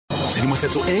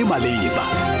tshedimosetso e e maleba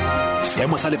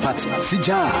seemo sa lefatshe se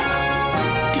jang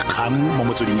dikgang mo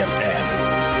Motsweding FM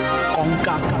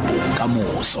konka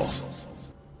bokamoso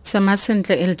Sama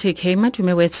sentle LTK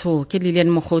matume wethu ke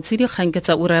Lillian Mogotsi dikgang ke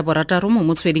tsa ura ya Borataro mo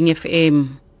Motsweding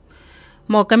FM.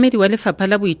 Mookamedi wa lefapha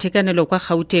la boitekanelo kwa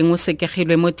Gauteng o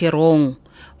sekegilwe mo tirong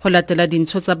go latela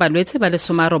dintsho tsa balwetse ba le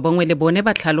 94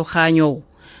 ba tlhaloganyo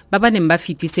ba ba neng ba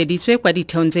fetiseditswe kwa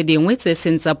ditheong tse dingwe tse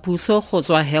seng tsa puso go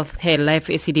tswa Healthcare Life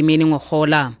Esidimeni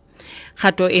ngogola.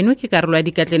 Kgato eno ke karolo ya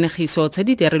dikatlenegiso tse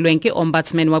di dirilweng ke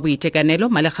Ombudsman wa boitekanelo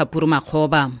Malegapuru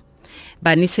Makgoba.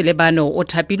 Bani Selebano o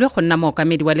thapilwe go nna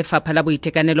mookamedi wa lefapha la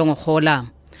boitekanelo ngogola.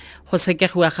 Go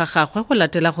sekegiwa ga gagwe go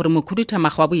latela gore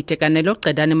mokhuduthamaga wa boitekanelo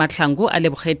Qedane Mahlangu a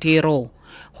leboge tiro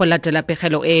go latela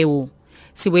pegelo eo.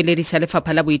 Sebueledi sa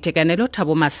lefapha la boitekanelo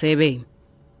Thabo Masebe.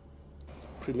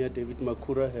 Premier David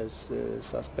Makura has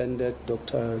suspended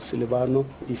Dr. Silibano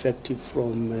effective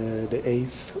from the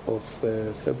 8th of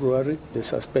February. The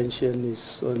suspension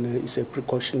is a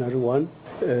precautionary one.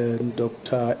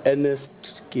 Dr.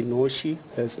 Ernest Kinoshi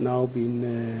has now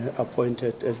been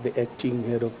appointed as the acting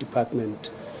head of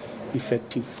department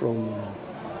effective from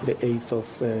the 8th of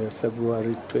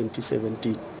February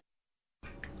 2017.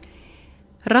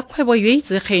 Rakgwebo yo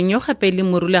itsegeng yo gape le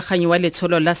morulaganyi wa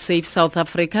letsholo la Safe South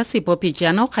Africa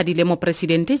Jaana o kgadile mo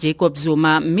presidente Jacob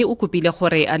Zuma mme o kopile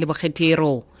gore a leboge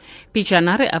tiro.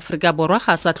 Jaana re Afrika Borwa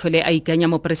ga sa tlhole a ikanya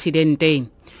mo presidente.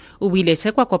 O buile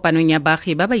se kwa kopanong ya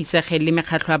baagi ba ba itsegeng le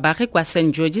mekgatlho ya baagi kwa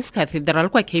St George's Cathedral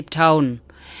kwa Cape Town.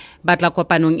 Batla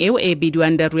kopanong eo e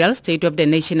bidiwang the Real State of the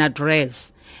Nation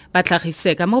Address.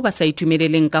 Batlhagise ka mo ba sa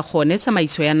itumeleleng ka gone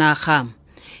tsamaiso ya naga.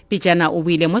 Jaana o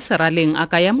buile mo seraleng a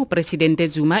kaya mo presidente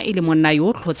Zuma e le monna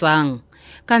yo o tlhotsang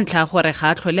ka ntlha gore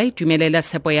ga a tlhole a itumelela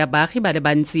tshepo ya baagi ba le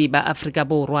bantsi ba Afrika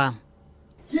Borwa.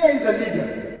 Here is a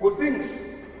leader who thinks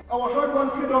our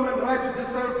hard-won freedom and right to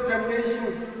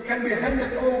self-determination can be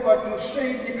handed over to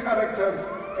shady characters,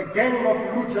 a gang of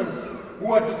looters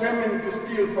who are determined to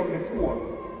steal from the poor.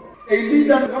 A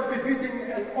leader not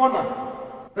befitting an honor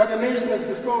that the nation has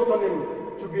bestowed on him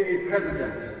to be a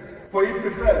president, for he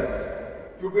prefers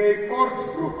to be a court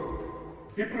crook.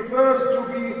 He prefers to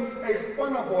be a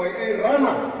spanner boy, a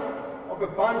runner of a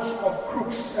bunch of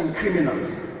crooks and criminals.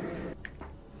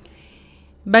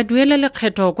 Baduela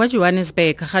lekgetho kwa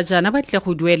Johannesburg ga jaana ba tle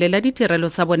go duelela ditirelo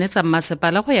tsa bone tsa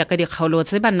masepala go ya ka dikgaolo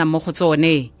tse ba nnang mo go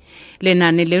tsone.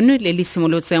 Lenaane leno le le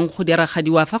simolotseng go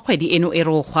diragadiwa fa kgwedi eno e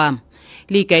rogwa.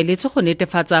 Le ikaeletse go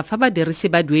netefatsa fa badirisi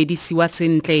ba duedisiwa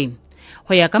sentle.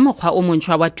 Go ya ka mokgwa o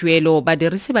montšhwa wa tuelo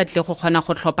badirisi ba tle go kgona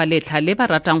go tlhopha letlha le ba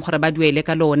ratang gore ba duele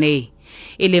ka lone.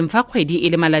 E leng fa kgwedi e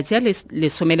le malatsi a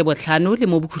 15 le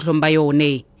mo bokhutlhong ba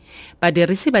yone.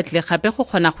 Badirisi ba tle gape go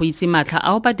kgona go itse matlha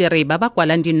ao badiri ba ba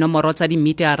kwalang dinomoro tsa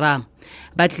dimitara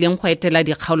ba tlileng go etela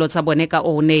dikgaolo tsa bone ka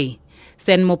one.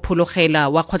 Sen Mophologela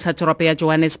wa kgotlatoropo ya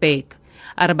Johannesburg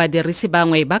a re badirisi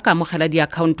bangwe ba ka amogela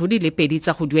diakhaonto di le 2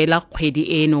 tsa go duela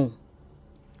kgwedi eno.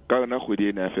 Ka yona kgwedi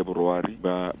ena ya February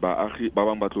baagi ba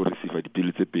bang ba tlo receive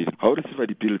dipele tse 2. Ha o receive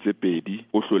dipele tse 2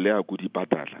 o hloleha go di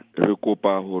patala. Re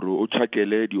kopa hore o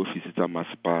tshakele di ofisi tsa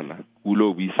masepala o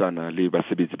lo buisana le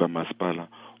basebetsi ba masepala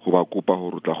go ba kopa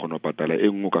hore o tla kgona patala e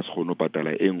nngwe ka se kgone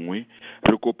patala e nngwe.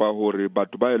 Re kopa hore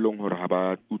batho ba eleng hore ha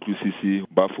ba utlwisisi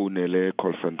ba founele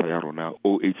call center ya rona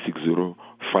 0860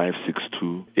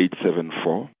 562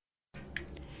 874.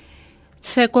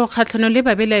 Tsheko kgatlhano le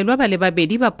babelaelwa ba le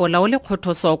babedi ba polao le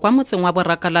kgothoso kwa motseng wa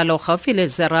Borakalalo gaufi le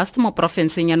Zerast mo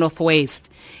profenseng ya North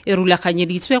West. E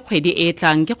rulaganyeditswe kgwedi e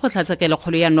tlang ke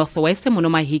kgotlatshekelo ya North West mo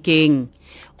Mahikeng.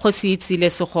 Go se itse le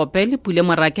segope le Pule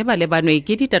Morake ba lebanwe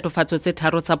ke ditatofatso tse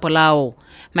 3 tsa polao.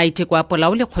 Maiteko a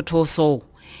polao le kgothoso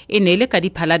e ne le ka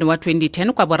Diphalane wa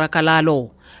 2010 kwa Borakalalo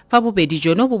fa bobedi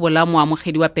jono bo bola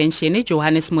moamogedi wa pensione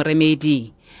Johannes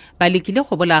Moremedi. Ba lekile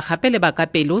go bola gape le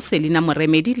bakapelo Selina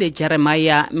Moremedi le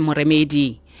Jeremiah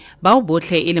Moremedi bao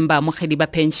botlhe e leng baamogedi ba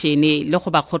pensione le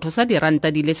go ba kgothosa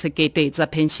diranta di le 1,000 tsa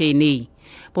pensione.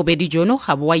 Bobedi jono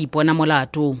ga bo wa ipona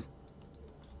molato.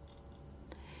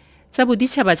 Tsa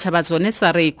boditšhabatšhaba tsone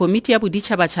tsa re komiti ya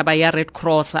boditšhabatšhaba ya Red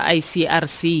Cross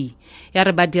ICRC ya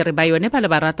re badiri ba yone ba le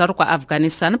barataro kwa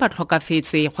Afghanistan ba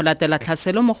tlhokafetse go latela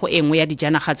tlhaselo mo go engwe ya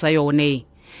dijanaga tsa yone.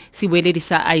 Sebueledi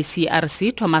sa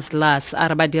ICRC Thomas Lass a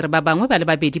re badiri ba bangwe ba le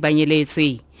babedi ba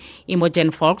nyeletse.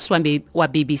 Imogen Fox wa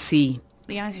BBC.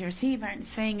 The ICRC apparently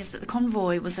saying is that the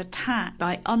convoy was attacked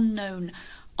by unknown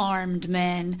armed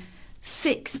men.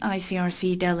 6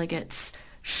 ICRC delegates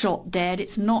shot dead.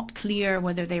 It's not clear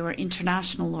whether they were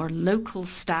international or local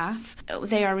staff.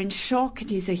 They are in shock.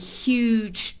 It is a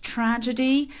huge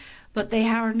tragedy, but they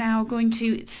are now going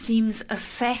to, it seems,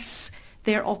 assess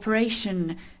their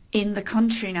operation in the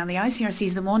country. Now, the ICRC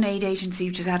is the one aid agency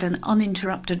which has had an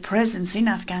uninterrupted presence in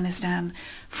Afghanistan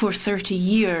for 30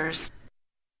 years.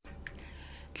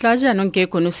 Tla jaanong ke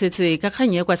konosetse ka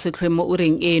kgang ya kwa setlhwe mo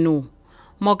ureng eno.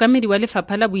 Mookamedi wa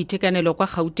lefapha la boitekanelo kwa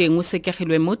Gauteng o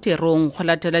sekegilwe mo tirong go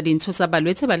latela dintsho tsa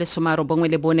balwetse ba le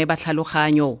 94 ba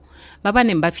tlhaloganyo ba ba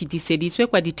neng ba fetiseditswe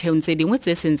kwa ditheong tse dingwe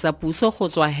tse seng tsa puso go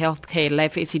tswa Healthcare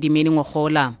Life Esidimeni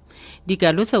ngogola.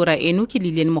 Dikgaolo tsa ura eno ke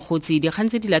Lillian Mogotsi, dikgang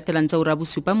tse di latelang tsa ura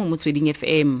bosupa mo Motsweding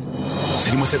FM.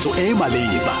 Tshedimosetso e e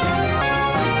maleba,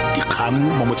 dikgang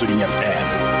mo Motsweding FM,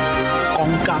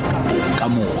 konka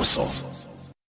bokamoso.